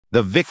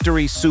The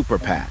Victory Super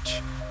Patch.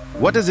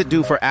 What does it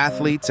do for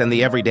athletes and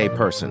the everyday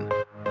person?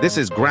 This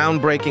is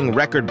groundbreaking,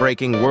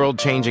 record-breaking,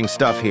 world-changing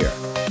stuff here.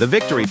 The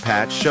Victory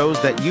Patch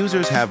shows that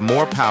users have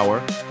more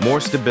power,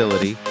 more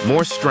stability,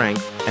 more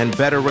strength, and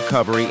better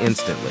recovery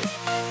instantly.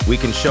 We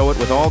can show it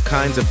with all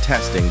kinds of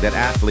testing that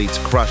athletes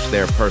crush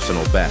their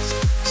personal best.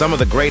 Some of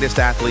the greatest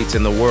athletes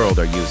in the world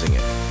are using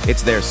it.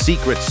 It's their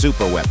secret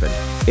super weapon.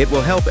 It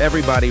will help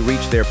everybody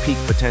reach their peak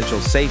potential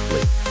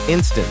safely,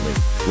 instantly,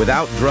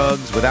 without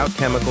drugs, without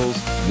chemicals,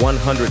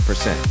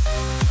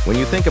 100%. When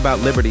you think about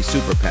Liberty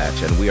Super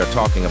Patch, and we are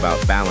talking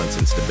about balance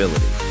and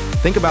stability,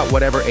 think about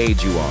whatever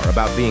age you are,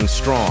 about being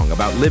strong,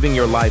 about living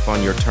your life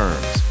on your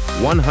terms,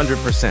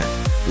 100%.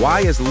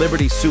 Why is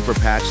Liberty Super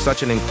Patch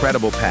such an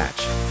incredible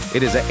patch?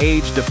 It is an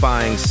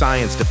age-defying,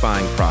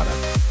 science-defying product.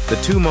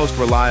 The two most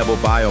reliable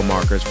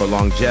biomarkers for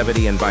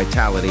longevity and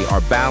vitality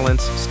are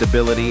balance,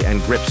 stability,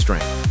 and grip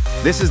strength.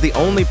 This is the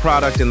only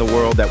product in the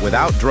world that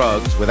without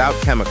drugs, without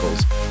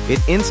chemicals, it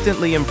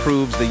instantly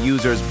improves the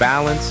user's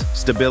balance,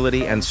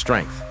 stability, and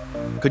strength.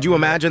 Could you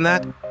imagine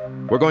that?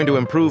 We're going to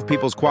improve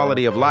people's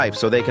quality of life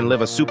so they can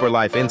live a super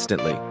life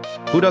instantly.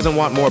 Who doesn't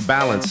want more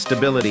balance,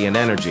 stability, and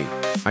energy?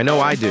 I know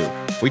I do.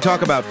 We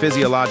talk about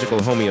physiological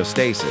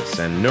homeostasis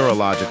and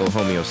neurological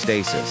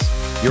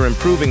homeostasis. You're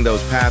improving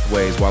those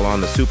pathways while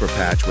on the Super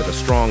Patch with a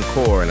strong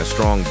core and a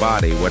strong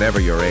body, whatever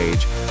your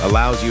age,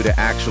 allows you to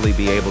actually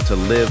be able to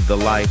live the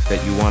life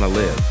that you want to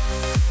live.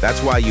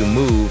 That's why you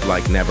move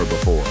like never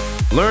before.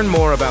 Learn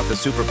more about the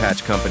Super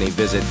Patch Company.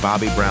 Visit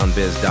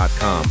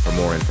BobbyBrownBiz.com for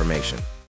more information.